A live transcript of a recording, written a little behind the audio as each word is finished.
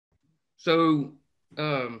So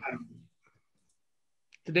um,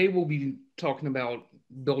 today we'll be talking about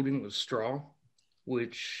building with straw,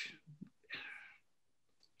 which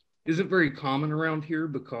isn't very common around here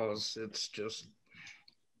because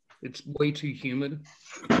it's way too humid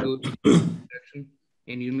to build with protection,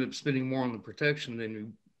 and you end up spending more on the protection than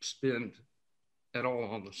you spend at all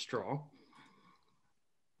on the straw.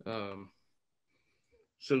 Um,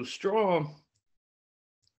 so straw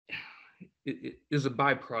it is a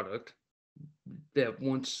byproduct that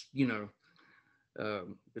once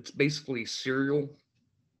it's basically cereal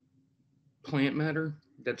plant matter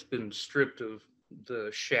that's been stripped of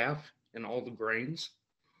the chaff and all the grains.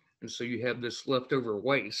 And so you have this leftover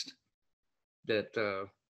waste that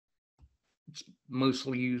it's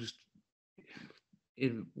mostly used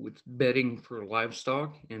with bedding for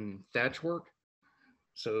livestock and thatch work.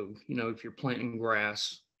 So, if you're planting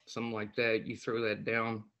grass, something like that, you throw that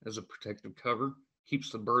down as a protective cover,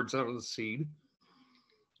 keeps the birds out of the seed.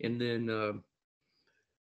 And then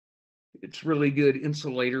it's really good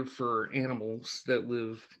insulator for animals that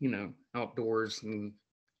live, outdoors and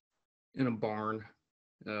in a barn.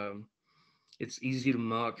 Um, it's easy to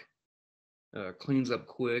muck, cleans up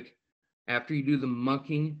quick. After you do the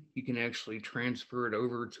mucking, you can actually transfer it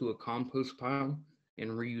over to a compost pile and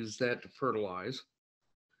reuse that to fertilize.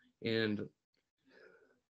 And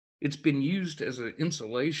it's been used as an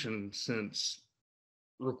insulation since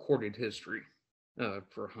recorded history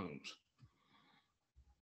for homes.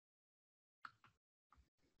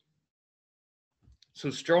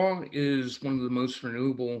 So straw is one of the most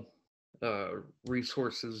renewable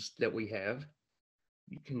resources that we have.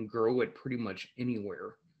 You can grow it pretty much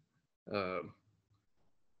anywhere. Uh,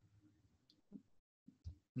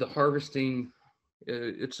 the harvesting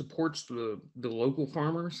it supports the local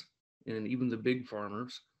farmers and even the big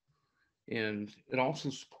farmers, and it also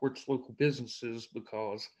supports local businesses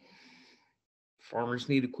because farmers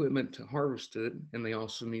need equipment to harvest it, and they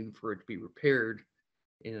also need for it to be repaired.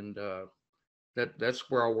 And that's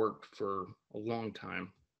where I worked for a long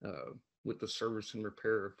time with the service and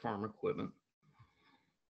repair of farm equipment.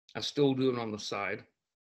 I still do it on the side,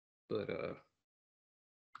 but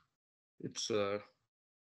it's uh,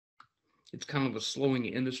 it's kind of a slowing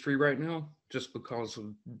industry right now just because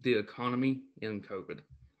of the economy and COVID.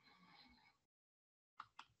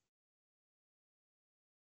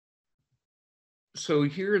 So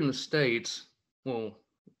here in the States, well,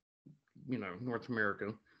 North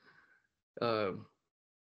America, uh,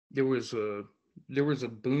 there was a there was a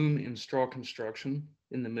boom in straw construction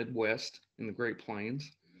in the Midwest, in the Great Plains,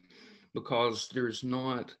 because there's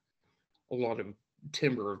not a lot of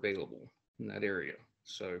timber available in that area.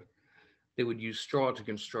 So they would use straw to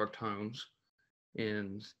construct homes,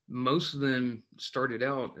 and most of them started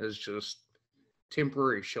out as just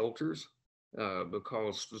temporary shelters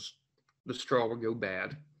because the straw would go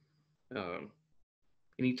bad. Uh,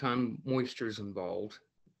 Anytime moisture is involved,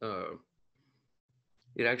 uh,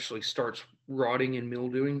 it actually starts rotting and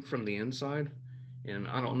mildewing from the inside. And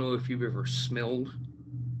I don't know if you've ever smelled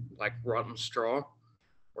like rotten straw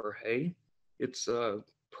or hay. It's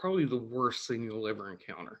probably the worst thing you'll ever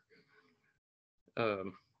encounter.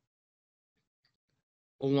 Um,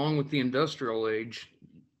 Along with the industrial age,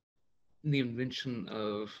 the invention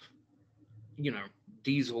of, you know,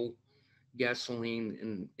 diesel,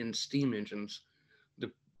 gasoline, and steam engines,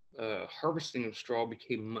 the harvesting of straw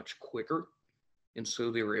became much quicker. And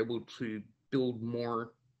so they were able to build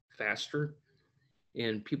more faster.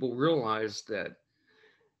 And people realized that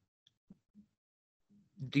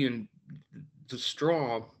the, the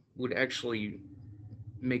straw would actually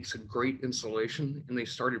makes a great insulation, and they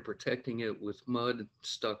started protecting it with mud,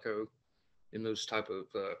 stucco, and those type of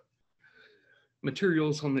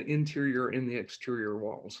materials on the interior and the exterior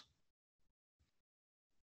walls.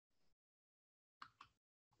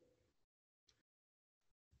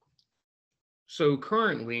 So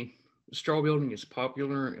currently, straw building is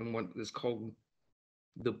popular in what is called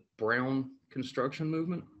the brown construction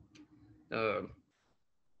movement. Uh,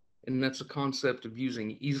 and that's a concept of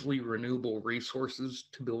using easily renewable resources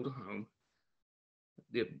to build a home.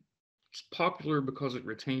 It's popular because it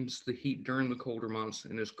retains the heat during the colder months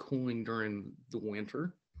and is cooling during the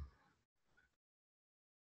winter.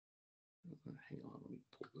 Hang on, let me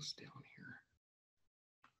pull this down here.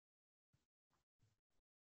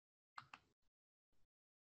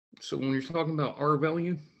 So when you're talking about R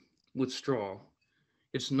value with straw,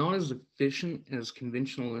 it's not as efficient as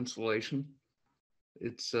conventional insulation.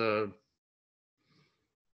 It's you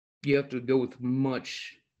have to go with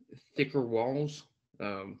much thicker walls.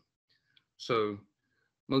 Um, so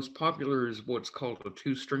most popular is what's called a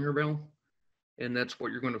two stringer bale, and that's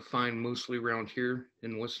what you're going to find mostly around here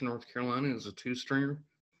in Western North Carolina is a two-stringer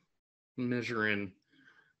measuring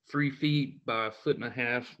 3 feet by a foot and a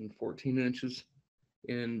half and 14 inches.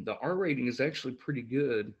 And the R rating is actually pretty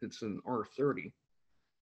good. It's an R30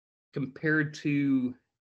 compared to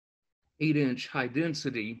 8-inch high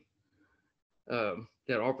density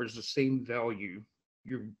that offers the same value.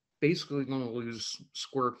 You're basically going to lose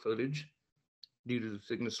square footage due to the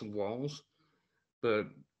thickness of walls, but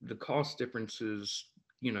the cost difference is,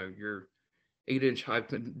 your 8-inch high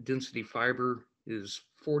density fiber is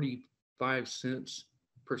 45 cents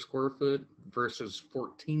per square foot versus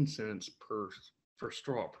 14 cents for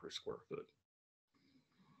straw per square foot.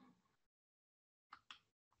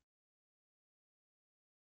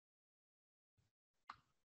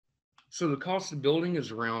 So the cost of building is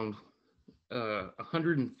around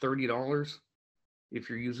 $130 if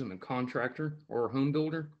you're using a contractor or a home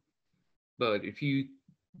builder. But if you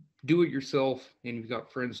do it yourself and you've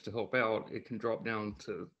got friends to help out, it can drop down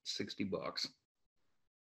to $60.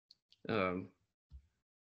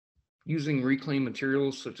 Using reclaimed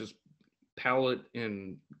materials such as pallet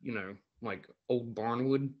and, like old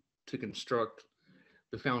barnwood to construct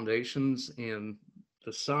the foundations and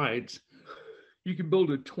the sides, you can build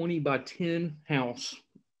a 20 by 10 house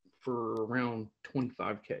for around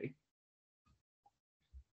 $25K.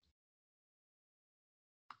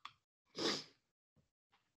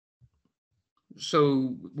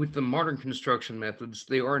 So with the modern construction methods,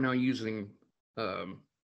 they are now using,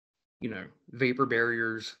 vapor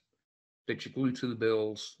barriers that you glue to the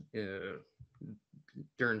bills.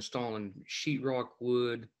 They're installing sheetrock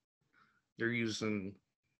wood. They're using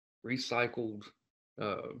recycled,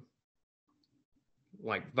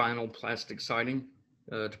 like vinyl plastic siding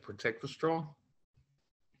to protect the straw,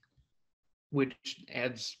 which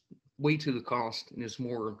adds way to the cost and is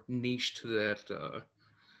more niche to that,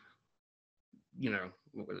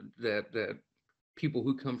 that people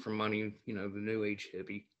who come from money, the new age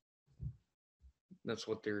hippie, that's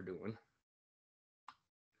what they're doing.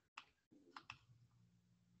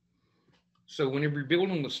 So whenever you're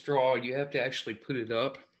building with straw, you have to actually put it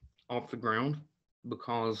up off the ground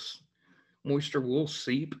because moisture will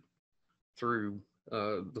seep through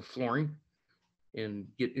the flooring and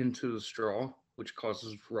get into the straw, which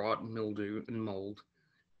causes rot, mildew, and mold.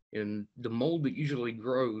 And the mold that usually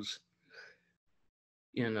grows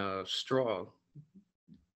in straw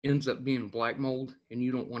ends up being black mold, and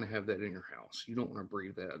you don't want to have that in your house. You don't want to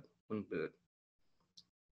breathe that one bit.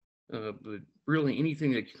 But really,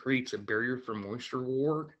 anything that creates a barrier for moisture will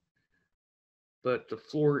work. But the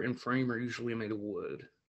floor and frame are usually made of wood.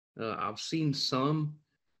 I've seen some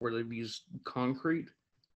where they've used concrete,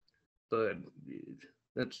 but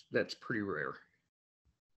that's pretty rare.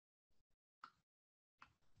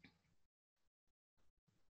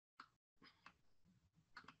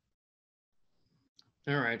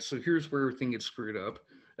 All right, so here's where everything gets screwed up.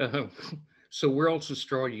 So where else is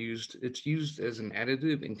straw used? It's used as an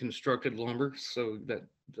additive in constructed lumber, so that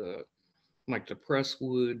like the press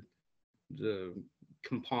wood, the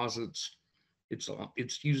composites,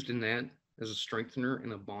 it's used in that as a strengthener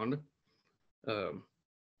and a bond. Um,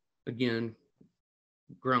 Again,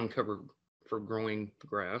 ground cover for growing the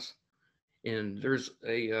grass. And there's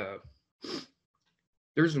a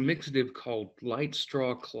mixative called light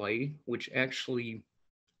straw clay, which actually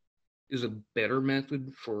is a better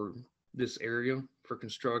method for this area for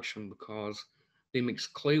construction because they mix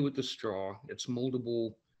clay with the straw. It's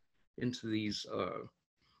moldable into these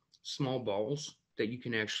small balls that you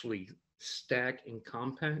can actually stack and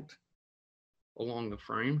compact along the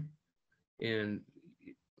frame. And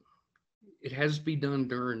it has to be done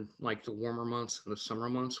during like the warmer months and the summer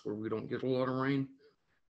months where we don't get a lot of rain.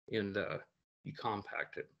 And you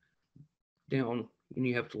compact it down and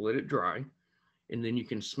you have to let it dry, and then you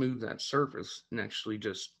can smooth that surface and actually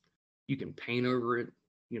just you can paint over it,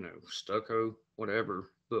 stucco,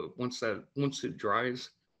 whatever. But once it dries,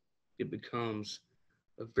 it becomes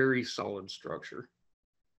a very solid structure.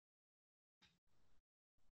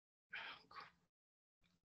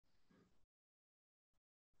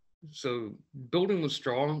 So building with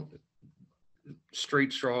straw,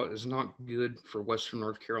 straight straw, is not good for Western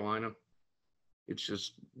North Carolina. It's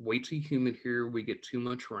just way too humid here. We get too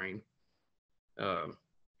much rain.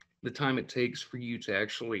 The time it takes for you to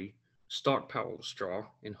actually stockpile the straw,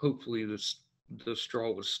 and hopefully the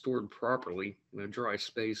straw was stored properly in a dry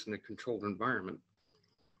space in a controlled environment,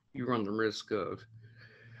 you run the risk of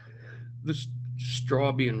the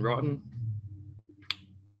straw being rotten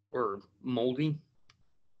or moldy.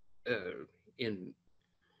 And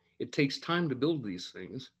it takes time to build these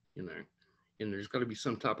things, and there's got to be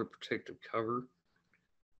some type of protective cover.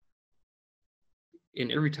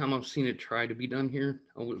 And every time I've seen it try to be done here,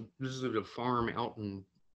 I would visit a farm out in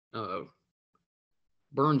uh,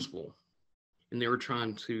 Burnsville, and they were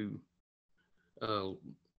trying to uh,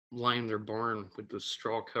 line their barn with the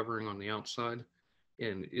straw covering on the outside,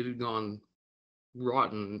 and it had gone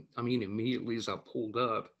rotten. I mean, immediately as I pulled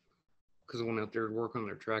up, because I went out there to work on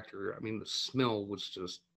their tractor. I mean, the smell was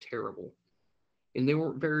just terrible, and they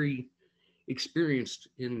weren't very experienced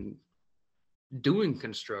in doing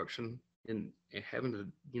construction and having to,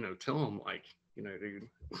 tell them like, dude,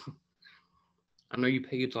 I know you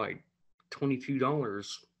paid like $22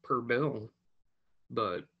 per bell,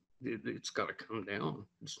 but it's got to come down.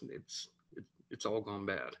 It's all gone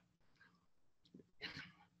bad.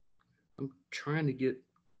 I'm trying to get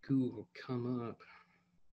Google come up.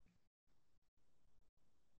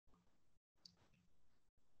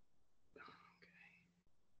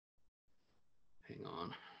 Hang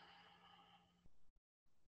on.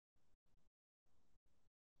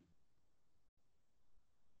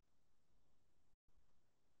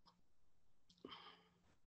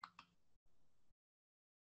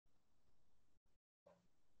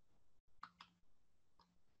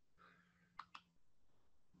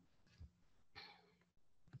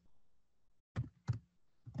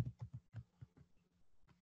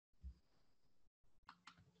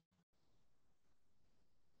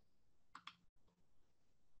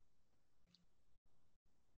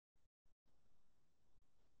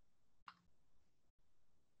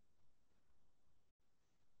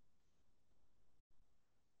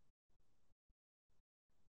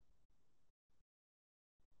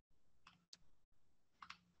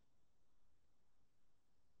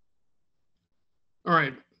 All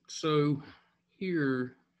right, so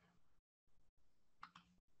here,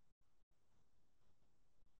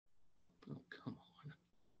 oh, come on.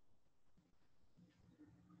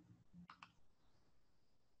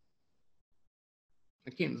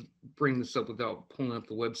 I can't bring this up without pulling up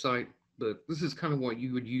the website, but this is kind of what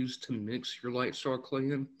you would use to mix your light straw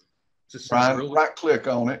clay in. It's a Cindrilla. Right click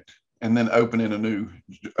on it and then open in a new,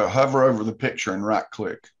 hover over the picture and right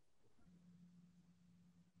click.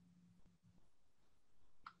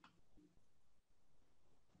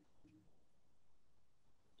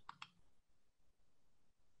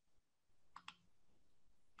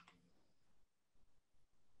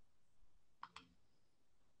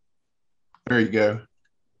 There you go.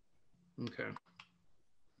 Okay.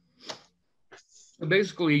 So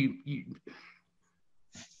basically, you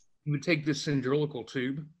would take this cylindrical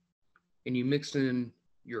tube and you mix in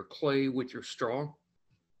your clay with your straw.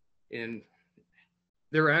 And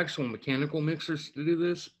there are actual mechanical mixers to do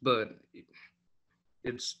this, but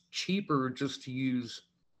it's cheaper just to use,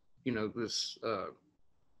 this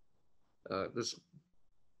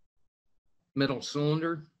metal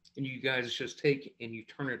cylinder, and you guys just take and you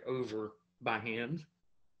turn it over by hand,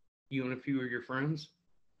 you and a few of your friends.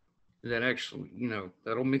 That actually,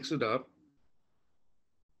 that'll mix it up.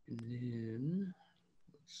 And then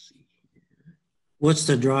let's see here. What's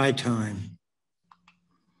the dry time?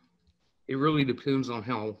 It really depends on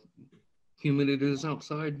how humid it is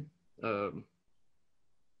outside. The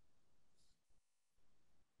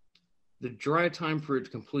dry time for it to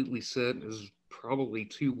completely set is probably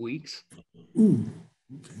 2 weeks. Ooh,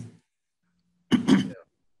 okay. Yeah.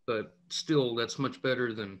 But still, that's much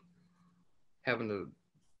better than having to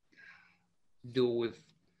deal with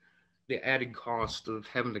the added cost of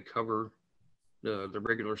having to cover the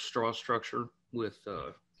regular straw structure with,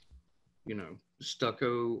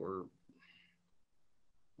 stucco or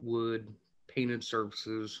wood painted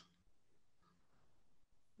surfaces.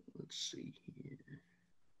 Let's see here.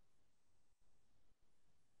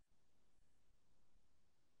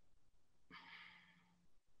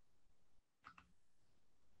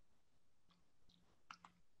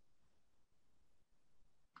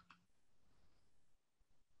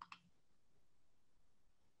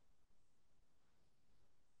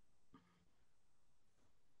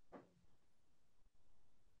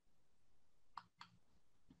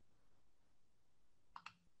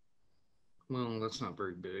 Well, that's not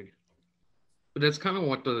very big, but that's kind of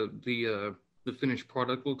what the finished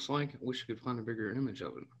product looks like. I wish I could find a bigger image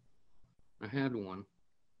of it. I had one.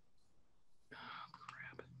 Oh,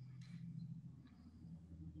 crap.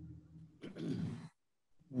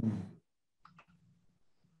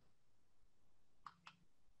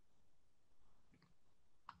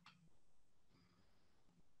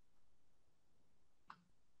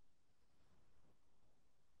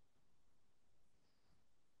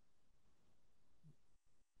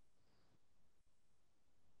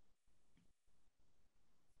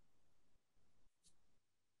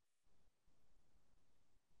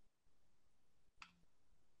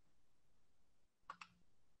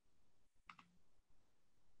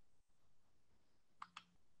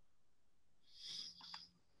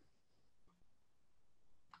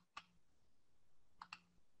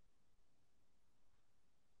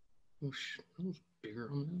 Oh, that was bigger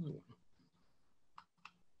on the other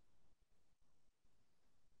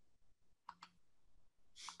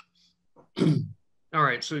one. All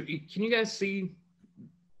right, so can you guys see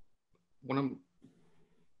what I'm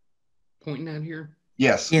pointing at here?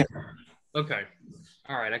 Yes. Yeah. Okay.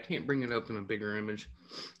 All right, I can't bring it up in a bigger image,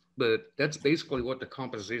 but that's basically what the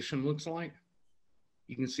composition looks like.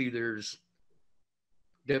 You can see there's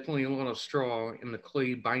definitely a lot of straw and the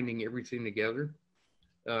clay binding everything together.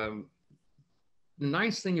 The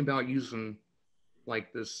nice thing about using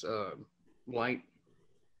like this light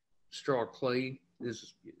straw clay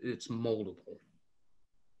is it's moldable.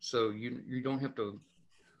 So you don't have to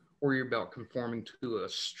worry about conforming to a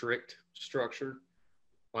strict structure.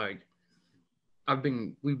 Like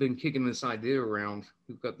we've been kicking this idea around.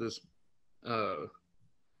 We've got this 2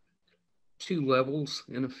 levels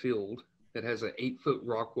in a field that has an 8-foot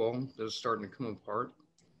rock wall that is starting to come apart.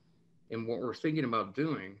 And what we're thinking about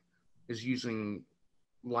doing is using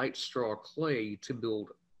light straw clay to build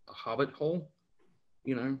a hobbit hole,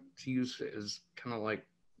 to use as kind of like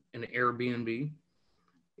an Airbnb,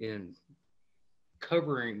 and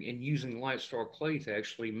covering and using light straw clay to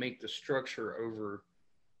actually make the structure over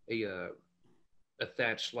a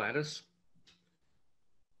thatched lattice,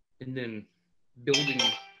 and then building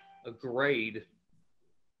a grade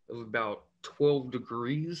of about 12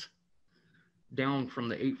 degrees down from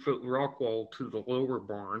the 8-foot rock wall to the lower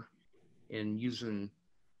barn, and using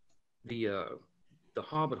the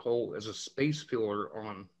hobbit hole as a space filler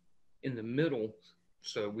in the middle,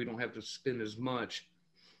 so we don't have to spend as much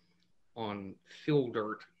on fill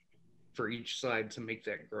dirt for each side to make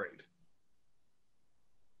that grade,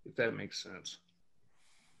 if that makes sense.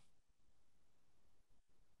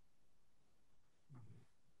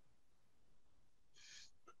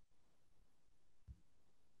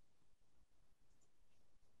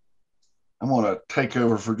 I'm going to take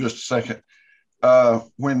over for just a second.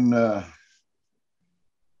 When let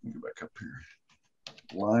me go back up here.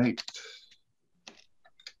 Light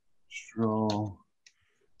straw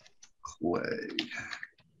clay.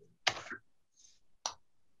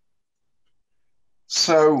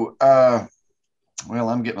 So, well,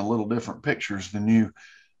 I'm getting a little different pictures than you.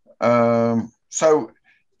 So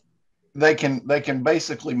they can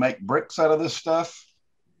basically make bricks out of this stuff.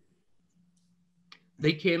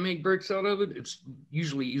 They can make bricks out of it. It's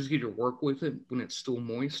usually easier to work with it when it's still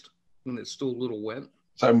moist, when it's still a little wet.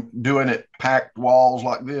 So doing it packed walls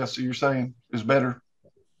like this, you're saying, is better?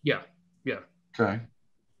 Yeah, yeah. Okay.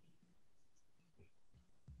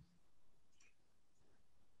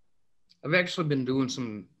 I've actually been doing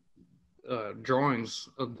some drawings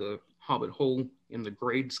of the hobbit hole in the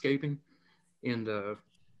gradescaping, and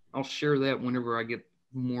I'll share that whenever I get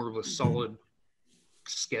more of a solid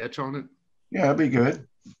sketch on it. Yeah, that'd be good.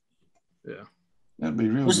 Yeah. That'd be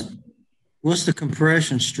really good. What's the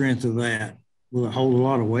compression strength of that? Will it hold a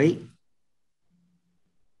lot of weight?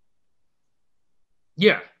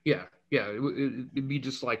 Yeah. It'd be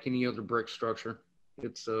just like any other brick structure.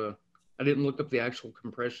 It's I didn't look up the actual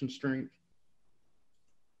compression strength,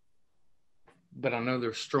 but I know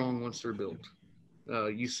they're strong once they're built.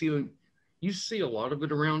 You see a lot of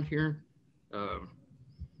it around here.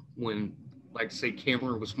 When, like, say,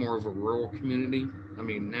 Cameron was more of a rural community. I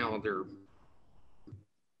mean, now there are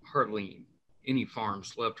hardly any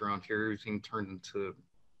farms left around here. Everything turned into,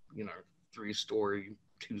 3-story,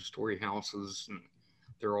 2-story houses, and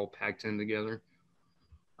they're all packed in together.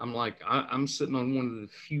 I'm sitting on one of the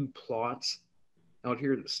few plots out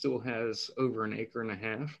here that still has over an acre and a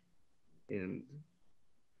half, and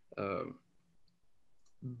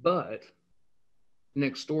but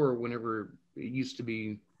next door, whenever it used to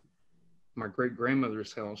be my great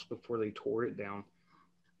grandmother's house before they tore it down,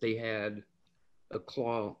 they had a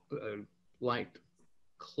light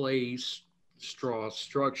clay straw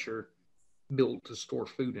structure built to store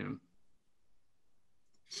food in.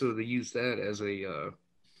 So they use that as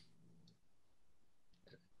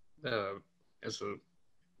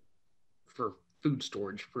for food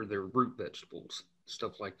storage for their root vegetables,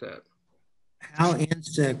 stuff like that. How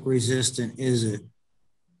insect resistant is it?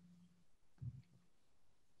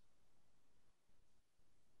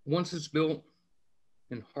 Once it's built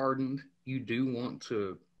and hardened, you do want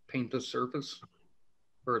to paint the surface,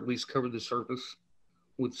 or at least cover the surface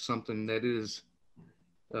with something that is,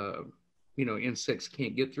 insects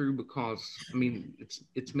can't get through, because I mean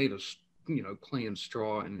it's made of clay and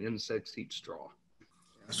straw, and insects eat straw.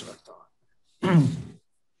 That's what I thought.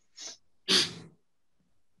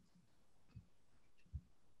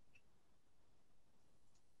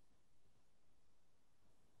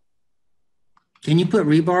 Can you put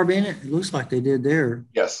rebarb in it? It looks like they did there.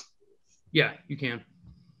 Yes. Yeah, you can.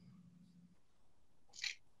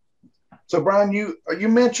 So Brian, you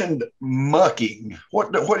mentioned mucking.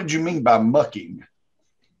 What did you mean by mucking?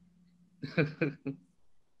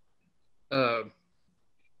 uh,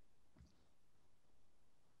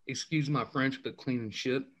 excuse my French, but cleaning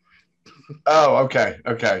shit. Oh, okay,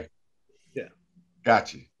 okay, Yeah.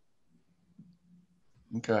 got you.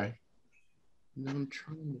 Okay. Now I'm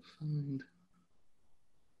trying to find.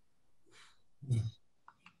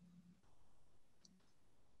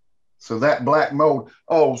 So that black mold.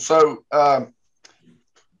 Oh, so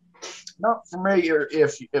not familiar.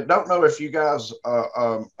 If don't know if you guys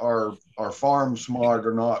are farm smart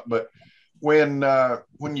or not, but when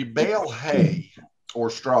you bale hay or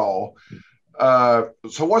straw,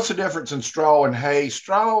 so what's the difference in straw and hay?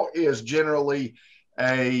 Straw is generally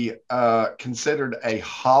a considered a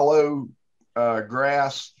hollow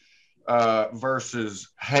grass, versus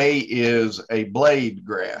hay is a blade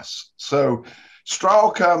grass. So straw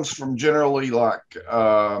comes from generally like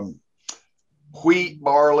wheat,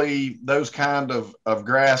 barley, those kind of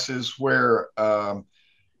grasses where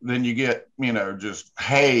then you get, just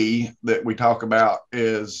hay that we talk about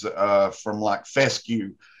is from like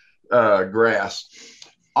fescue grass.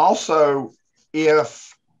 Also,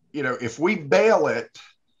 if we bale it,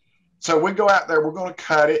 so we go out there, we're going to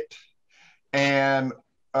cut it and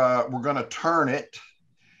we're going to turn it.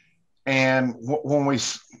 And when we,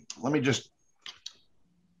 let me just.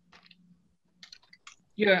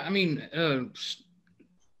 Yeah, I mean,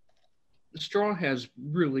 straw has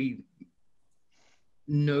really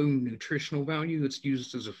no nutritional value. It's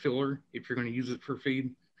used as a filler if you're going to use it for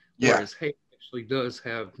feed, Yeah. whereas hay actually does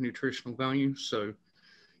have nutritional value. So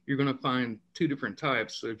you're going to find two different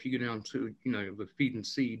types. So if you go down to, the feed and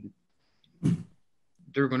seed,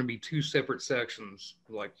 there are going to be two separate sections.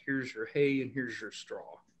 Like here's your hay and here's your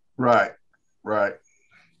straw. Right, right.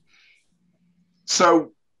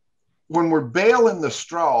 So when we're baling the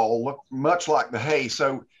straw, look much like the hay.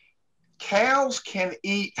 So cows can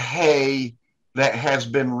eat hay that has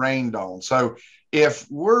been rained on. So if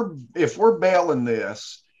we're baling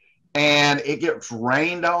this and it gets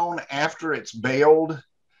rained on after it's baled,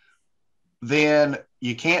 then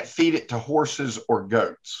you can't feed it to horses or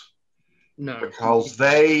goats. No, because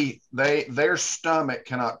their stomach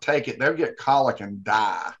cannot take it. They'll get colic and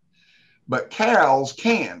die. But cows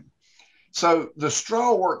can. So the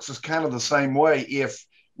straw works is kind of the same way. If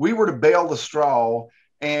we were to bale the straw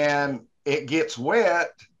and it gets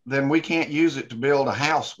wet, then we can't use it to build a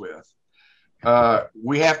house with.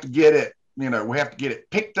 We have to get it,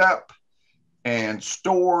 picked up and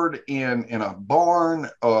stored in a barn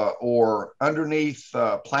or underneath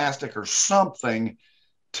plastic or something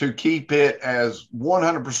to keep it as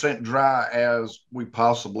 100% dry as we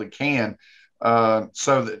possibly can,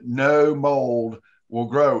 so that no mold will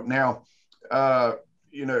grow. Now, uh,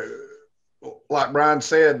 you know, like Brian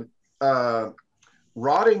said,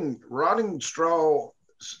 rotting straw.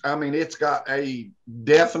 I mean, it's got a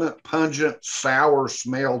definite pungent, sour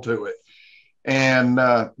smell to it, and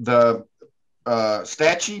the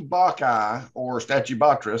Stachybotrys or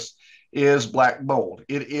Stachybotrys is black mold.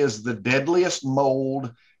 It is the deadliest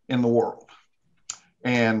mold in the world.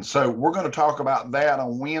 And so we're going to talk about that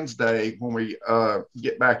on Wednesday when we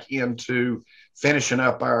get back into finishing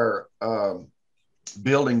up our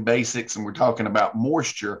building basics, and we're talking about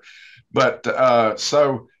moisture. But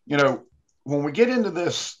so, when we get into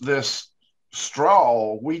this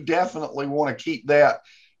straw, we definitely want to keep that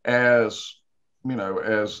as,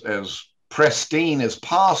 as pristine as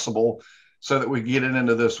possible so that we get it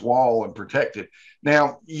into this wall and protect it.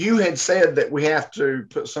 Now, you had said that we have to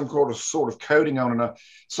put some sort of coating on it.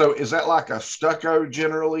 So is that like a stucco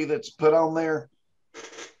generally that's put on there?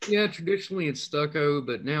 Yeah, traditionally it's stucco,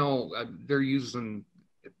 but now they're using,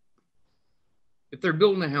 if they're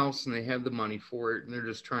building a house and they have the money for it and they're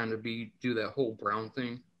just trying to do that whole brown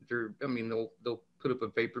thing, they'll put up a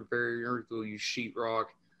vapor barrier, they'll use sheetrock.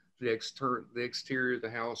 The exterior of the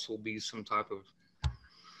house will be some type of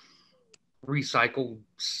recycled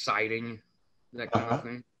siding, that kind of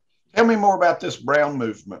thing. Tell me more about this brown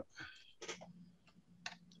movement.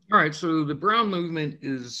 All right, so the brown movement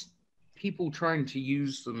is people trying to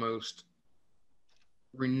use the most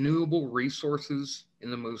renewable resources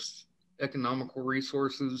and the most economical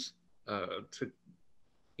resources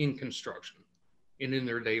in construction and in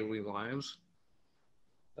their daily lives.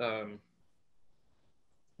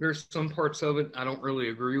 There's some parts of it I don't really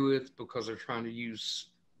agree with because they're trying to use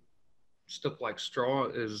stuff like straw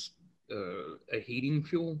as a heating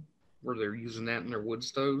fuel, where they're using that in their wood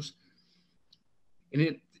stoves,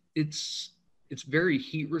 and it's very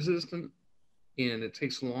heat resistant, and it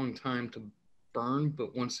takes a long time to burn.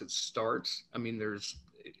 But once it starts, I mean,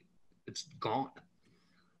 it's gone.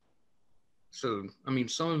 So, I mean,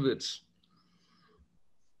 some of it's,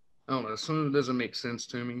 I don't know, some of it doesn't make sense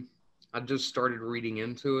to me. I just started reading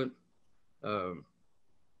into it. Um,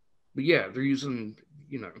 but yeah, they're using,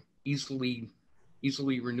 you know, easily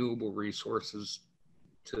renewable resources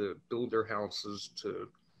to build their houses, to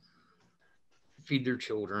feed their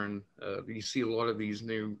children. You see a lot of these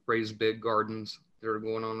new raised bed gardens that are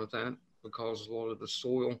going on with that because a lot of the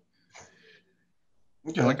soil,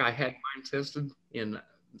 Okay. like I had mine tested, and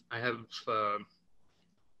I have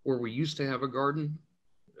where we used to have a garden.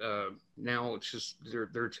 Now it's just there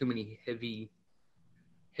are too many heavy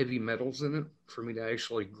metals in it for me to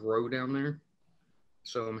actually grow down there.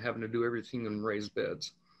 So I'm having to do everything in raised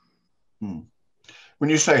beds. Hmm. When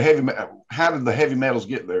you say heavy, how did the heavy metals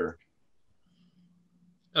get there?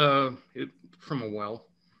 From a well.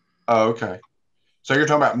 Oh, okay. So you're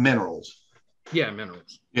talking about minerals. Yeah,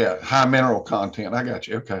 minerals. Yeah, high mineral content. I got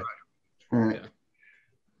you. Okay. All right. Yeah.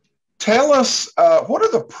 Tell us, what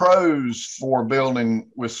are the pros for building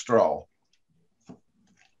with straw?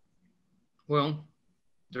 Well,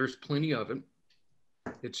 there's plenty of it.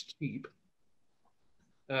 It's cheap.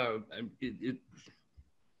 Uh, it, it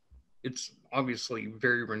it's obviously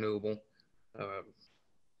very renewable. Uh,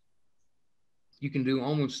 you can do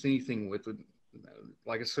almost anything with it.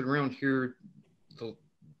 Like I said, around here, the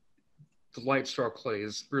the light straw clay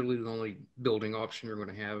is really the only building option you're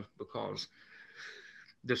going to have because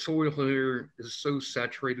the soil here is so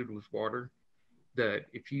saturated with water that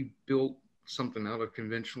if you built something out of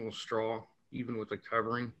conventional straw, even with a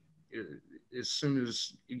covering, it, as soon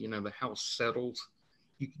as you know the house settles,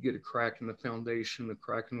 you could get a crack in the foundation, a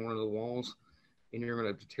crack in one of the walls, and you're going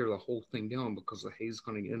to have to tear the whole thing down because the hay is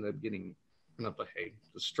going to end up getting, not the hay,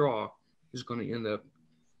 the straw is going to end up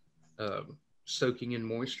uh, soaking in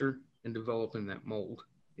moisture and developing that mold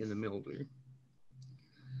in the mildew.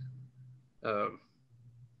 Uh,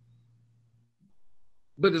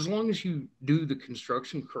 but as long as you do the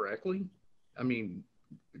construction correctly, I mean,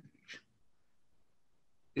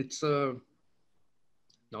 it's not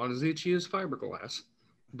as itchy as fiberglass,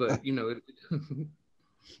 but you know, and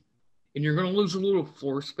you're going to lose a little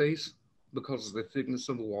floor space because of the thickness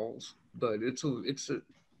of the walls. But it's a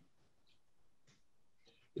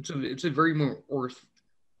very more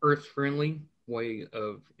earth friendly way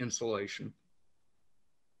of insulation,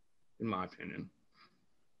 in my opinion.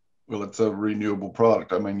 Well, it's a renewable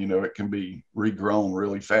product. I mean, it can be regrown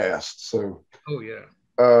really fast. So, Oh yeah,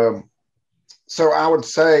 um, so I would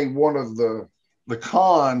say one of the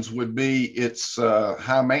cons would be its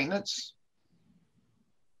high maintenance.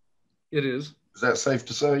 it is. Is that safe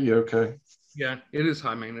to say? Yeah. Okay. Yeah, it is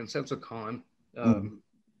high maintenance. That's a con. Mm.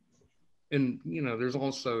 And you know, there's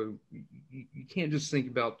also you can't just think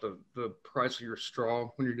about the price of your straw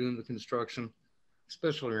when you're doing the construction,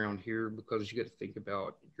 especially around here, because you got to think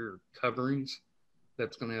about your coverings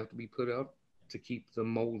that's going to have to be put up to keep the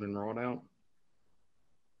mold and rot out.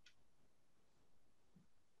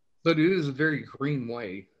 But it is a very green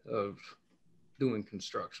way of doing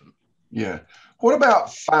construction. Yeah. What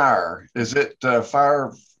about fire? Is it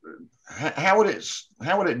fire? How would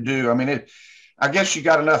it do? I mean, I guess you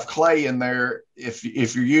got enough clay in there if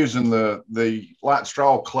you're using the light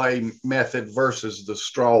straw clay method versus the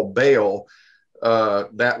straw bale.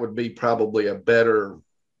 That would be probably a better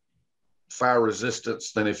fire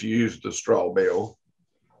resistance than if you use the straw bale.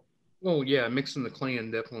 Well, yeah, mixing the clay in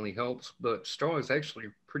definitely helps, but straw is actually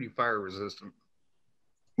pretty fire resistant.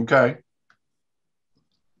 Okay.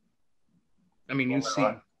 I mean,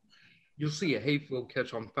 Well, you'll see a hayfield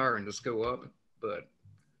catch on fire and just go up, but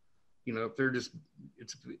you know,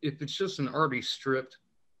 if it's just an already stripped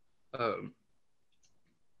um,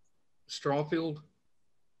 straw field,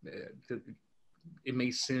 uh, it may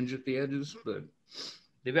singe at the edges, but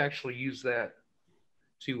they've actually used that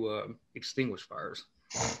to extinguish fires.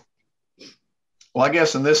 Well, I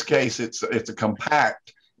guess in this case, it's a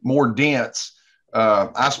compact, more dense.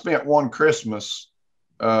 I spent one Christmas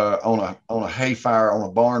on a hay fire, on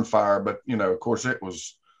a barn fire, but of course, it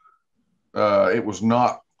was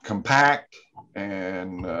not compact,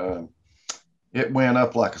 and it went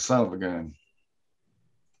up like a son of a gun.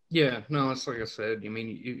 Yeah, no, it's like I said. I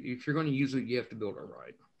mean, if you're going to use it, you have to build it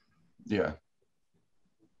right. Yeah.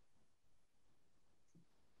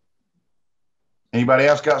 Anybody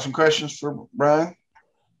else got some questions for Brian?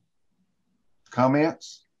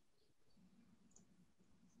 Comments?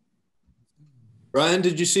 Brian,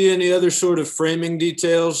 did you see any other sort of framing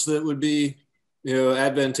details that would be,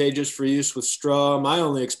 advantageous for use with straw? My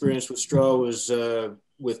only experience with straw was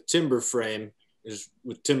with timber frame.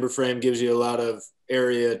 With timber frame gives you a lot of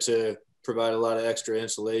area to provide a lot of extra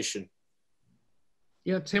insulation.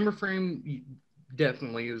 Yeah, timber frame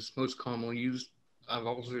definitely is most commonly used. I've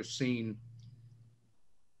also seen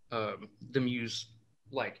them use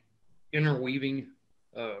like interweaving,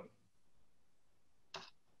 uh,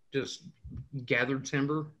 just gathered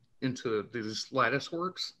timber into these lattice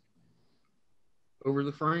works over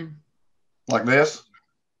the frame. Like this?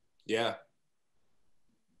 Yeah.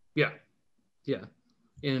 Yeah, yeah,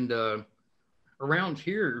 and around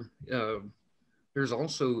here, there's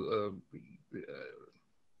also God,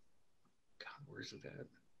 where's it at?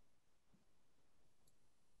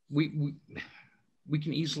 We we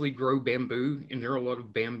can easily grow bamboo, and there are a lot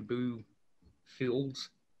of bamboo fields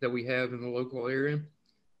that we have in the local area,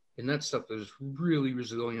 and that stuff is really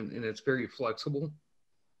resilient and it's very flexible.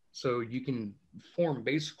 So you can form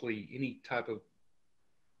basically any type of.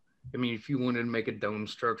 I mean, if you wanted to make a dome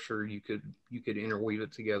structure, you could interweave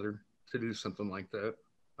it together to do something like that.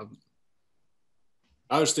 Um,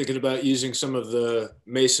 I was thinking about using some of the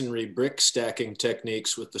masonry brick stacking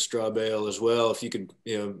techniques with the straw bale as well. If you could,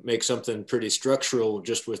 make something pretty structural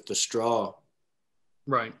just with the straw.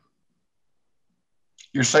 right.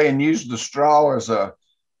 You're saying use the straw as a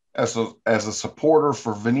supporter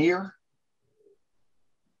for veneer?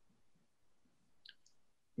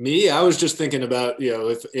 Me, I was just thinking about,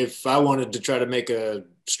 if I wanted to try to make a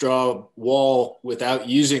straw wall without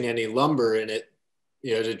using any lumber in it,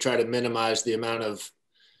 to try to minimize the amount of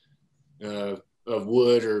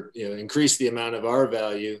wood or increase the amount of R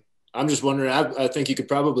value. I'm just wondering. I think you could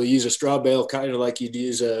probably use a straw bale kind of like you'd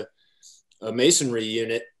use a masonry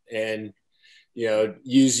unit, and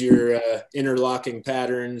use your interlocking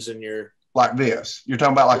patterns and your Like this. You're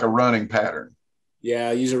talking about like a running pattern.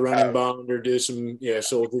 use a running bond or do some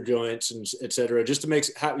soldier joints and etc. Just to make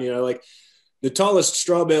like the tallest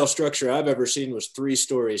straw bale structure I've ever seen was 3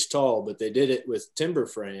 stories tall, but they did it with timber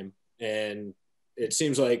frame, and it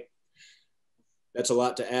seems like that's a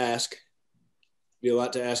lot to ask. Be a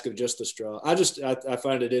lot to ask of just the straw. I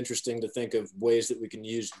find it interesting to think of ways that we can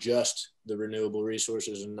use just the renewable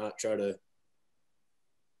resources and not try to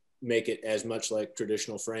make it as much like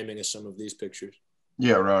traditional framing as some of these pictures.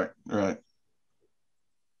 Yeah, right.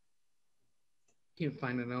 Can't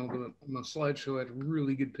find it now, but my slideshow had a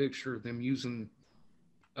really good picture of them using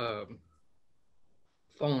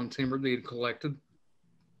fallen timber they had collected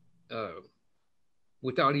uh,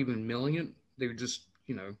 without even milling it. They were just,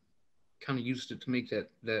 kind of used it to make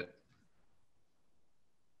that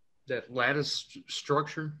lattice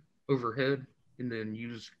structure overhead, and then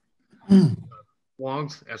use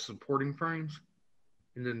logs as supporting frames,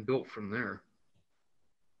 and then built from there.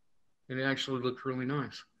 And it actually looked really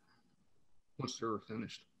nice once they were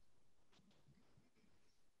finished.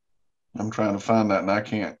 I'm trying to find that and I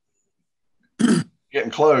can't.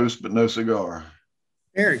 Getting close, but no cigar.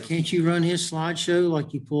 Eric, can't you run his slideshow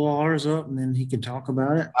like you pull ours up and then he can talk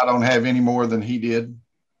about it? I don't have any more than he did.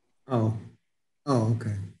 Oh,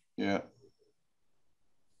 okay. Yeah.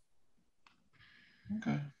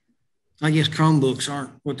 Okay. I guess Chromebooks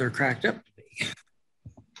aren't what they're cracked up to be.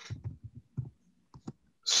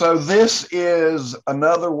 So this is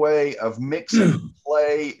another way of mixing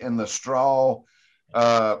clay and the straw,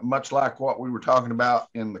 much like what we were talking about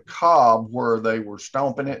in the cob where they were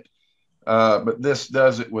stomping it. But this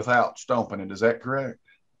does it without stomping it. Is that correct?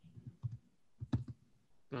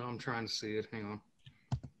 No, I'm trying to see it. Hang on.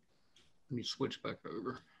 Let me switch back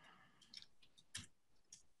over.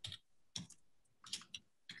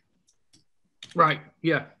 Right.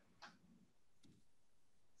 Yeah.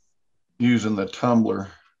 Using the tumbler.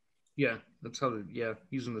 Yeah. That's how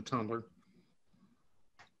using the tumbler.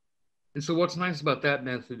 And so what's nice about that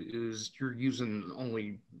method is you're using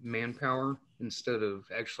only manpower instead of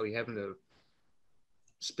actually having to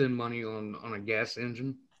spend money on a gas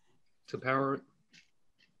engine to power it.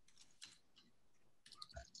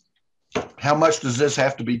 How much does this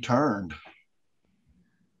have to be turned?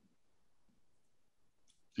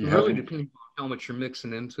 It really depends on how much you're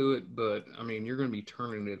mixing into it, but I mean, you're going to be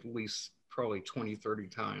turning it at least probably 20, 30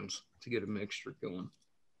 times to get a mixture going.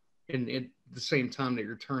 And at the same time that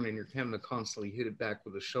you're turning, you're having to constantly hit it back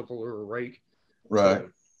with a shovel or a rake. Right.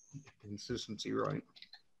 Consistency, right?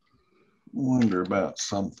 Wonder about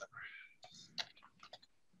something.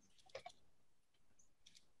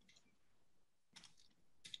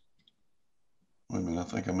 Wait a minute, I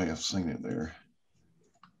think I may have seen it there.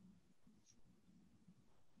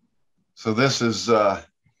 So this is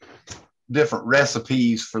different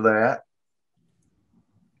recipes for that.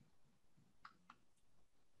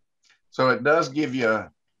 So it does give you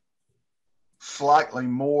slightly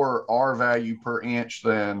more R value per inch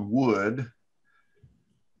than wood.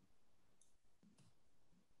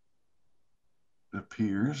 It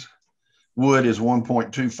appears. Wood is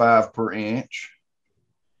 1.25 per inch.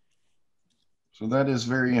 So that is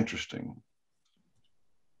very interesting.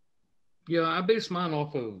 Yeah, I base mine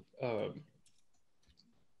off of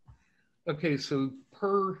okay, so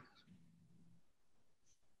per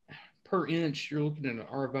inch, you're looking at an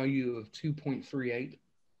R value of 2.38,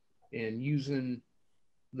 and using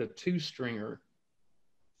the two stringer,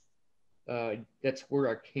 that's where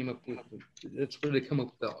I came up with. That's where they come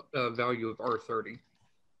up with the value of R30.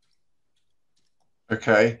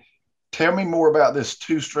 Okay. Tell me more about this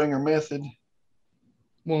two-stringer method.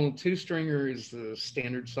 Well, two stringer is the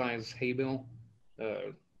standard size hay bale.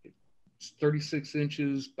 It's 36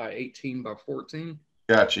 inches by 18 by 14.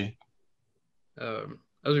 Gotcha.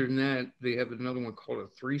 Other than that, they have another one called a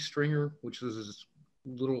three stringer, which is a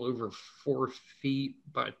little over 4 feet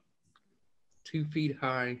by 2 feet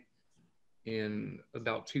high and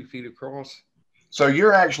about 2 feet across. So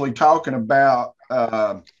you're actually talking about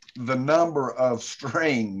the number of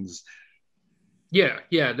strings.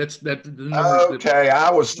 Yeah, that's the numbers. Okay,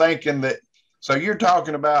 I was thinking that. So you're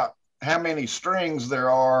talking about how many strings there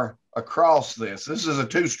are across this. This is a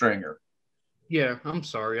two-stringer. Yeah, I'm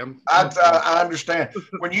sorry. I understand.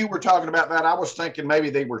 When you were talking about that, I was thinking maybe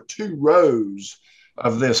they were 2 rows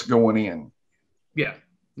of this going in. Yeah,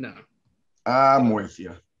 no. I'm with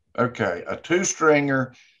you. Okay, a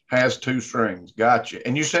two-stringer has 2 strings. Gotcha.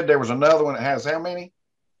 And you said there was another one that has how many?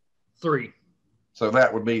 3. So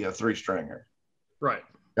that would be a 3-stringer. Right.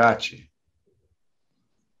 Gotcha.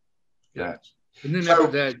 Yeah. Gotcha. And then after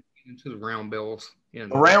that, into the round bells. The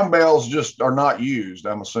round bells just are not used,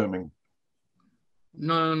 I'm assuming.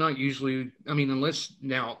 No, not usually. I mean, unless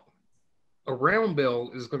now a round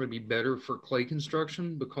bell is going to be better for clay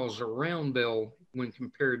construction, because a round bell, when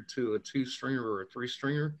compared to a 2-stringer or a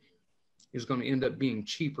 3-stringer, is going to end up being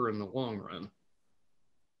cheaper in the long run.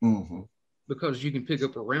 Mm-hmm. Because you can pick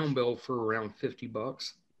up a round bell for around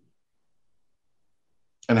 $50.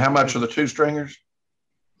 And how much are the 2-stringers?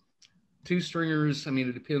 2-stringers, I mean,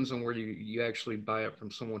 it depends on where you actually buy it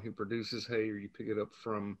from someone who produces hay, or you pick it up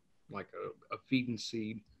from like a feed and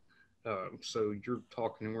seed. So you're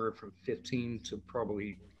talking anywhere from 15 to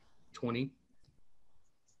probably 20.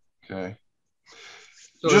 Okay.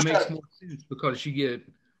 So it makes more sense, because you get,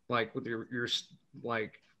 like, with your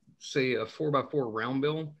like, say a 4x4 round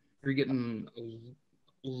bell, you're getting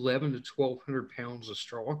 11 to 1,200 pounds of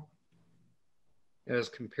straw, as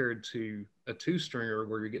compared to a 2-stringer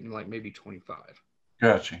where you're getting like maybe 25.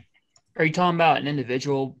 Gotcha. Are you talking about an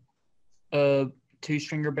individual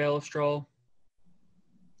 2-stringer bale of straw?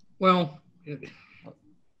 Well,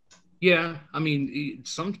 yeah. I mean,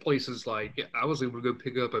 some places, like, I was able to go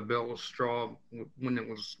pick up a bale of straw when it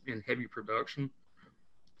was in heavy production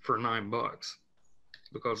for $9,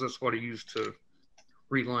 because that's what I used to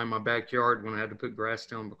reline my backyard when I had to put grass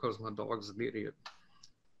down because my dog's an idiot.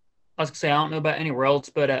 I was gonna say, I don't know about anywhere else,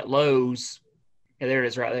 but at Lowe's, yeah, there it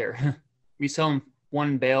is right there. We sell them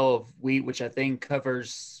 1 bale of wheat, which I think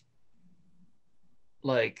covers,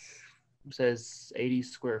 like, it says 80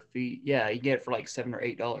 square feet. Yeah, you get it for like $7 or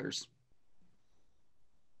 $8.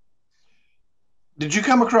 Did you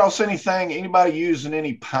come across anybody using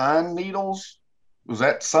any pine needles? Was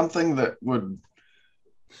that something that would,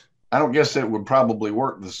 I don't guess it would probably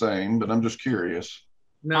work the same, but I'm just curious.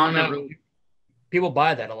 No, not really. People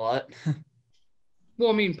buy that a lot. Well,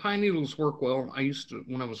 I mean, pine needles work well. I used to,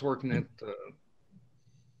 when I was working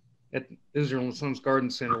at Israel and Sons Garden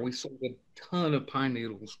Center, we sold a ton of pine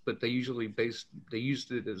needles, but they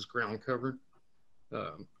used it as ground cover.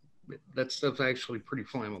 That stuff's actually pretty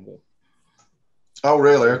flammable. Oh,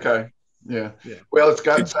 really? Okay. Yeah. Well, it's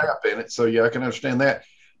got sap in it, so yeah, I can understand that.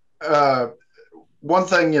 One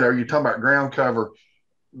thing, you're talking about ground cover,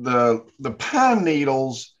 the pine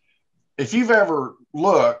needles, if you've ever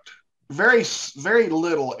looked, very, very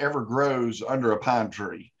little ever grows under a pine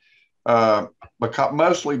tree,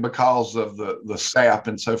 mostly because of the sap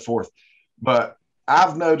and so forth. But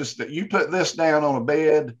I've noticed that you put this down on a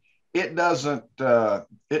bed, it doesn't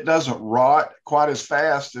rot quite as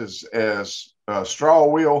fast as straw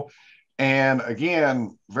will. And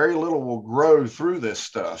again, very little will grow through this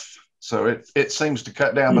stuff. So it seems to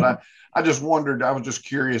cut down, but I just wondered, I was just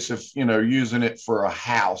curious if, using it for a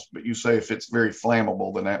house, but you say if it's very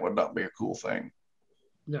flammable, then that would not be a cool thing.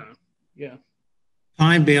 No. Yeah.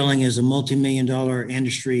 Pine baling is a multi-million-dollar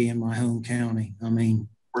industry in my home county. I mean,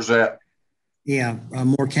 where's that? Yeah,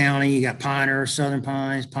 Moore County. You got Pinehurst, Southern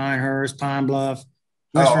Pines, Pinehurst, Pine Bluff.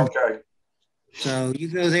 Western. Oh, okay. So you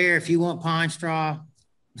go there if you want pine straw.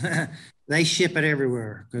 They ship it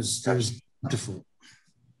everywhere because there's plentiful.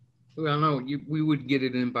 Well, no, we would get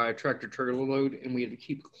it in by a tractor trailer load, and we had to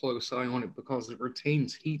keep a close eye on it because it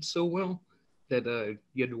retains heat so well that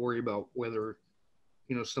you had to worry about whether,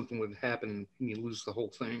 something would happen and you lose the whole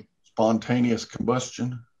thing. Spontaneous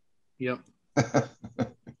combustion. Yep.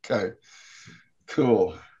 Okay.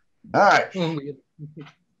 Cool. All right. Well,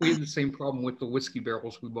 we had the same problem with the whiskey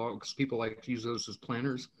barrels we bought because people like to use those as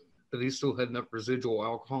planters, but they still had enough residual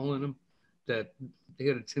alcohol in them that they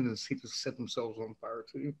had a tendency to set themselves on fire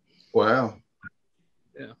too. Wow.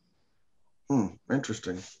 Yeah.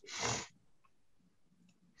 Interesting.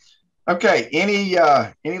 Okay.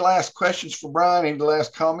 Any last questions for Brian? Any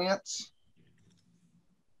last comments?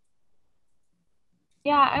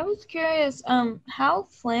 Yeah, I was curious, how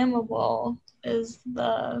flammable is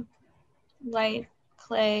the light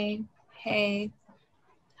clay hay?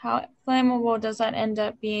 How flammable does that end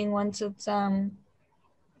up being once it's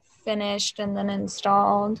finished and then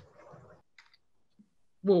installed?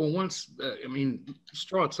 Well,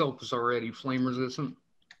 straw itself is already flame resistant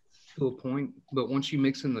to a point, but once you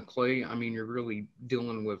mix in the clay, you're really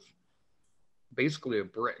dealing with basically a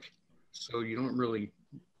brick. So you don't really,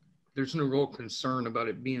 there's no real concern about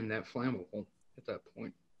it being that flammable at that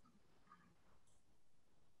point.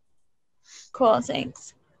 Cool,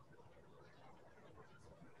 thanks.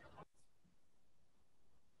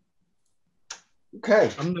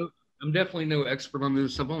 Okay. I'm definitely no expert on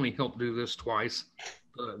this. I've only helped do this twice,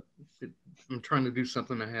 but I'm trying to do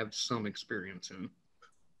something I have some experience in.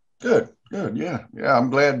 Good. Yeah. I'm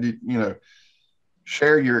glad you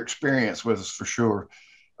share your experience with us for sure.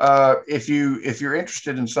 If you're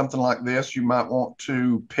interested in something like this, you might want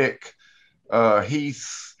to pick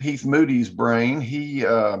Heath Moody's brain. He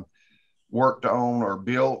worked on or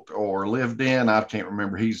built or lived in, I can't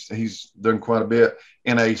remember. He's done quite a bit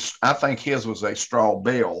I think his was a straw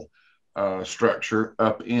bale structure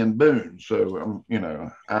up in Boone. So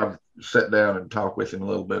I've sat down and talked with him a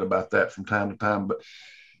little bit about that from time to time. But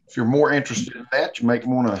if you're more interested in that, you may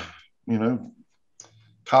want to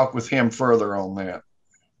talk with him further on that.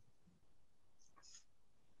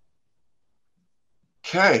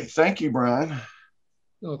 Okay, thank you, Brian.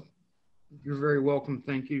 Oh, you're very welcome.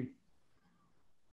 Thank you.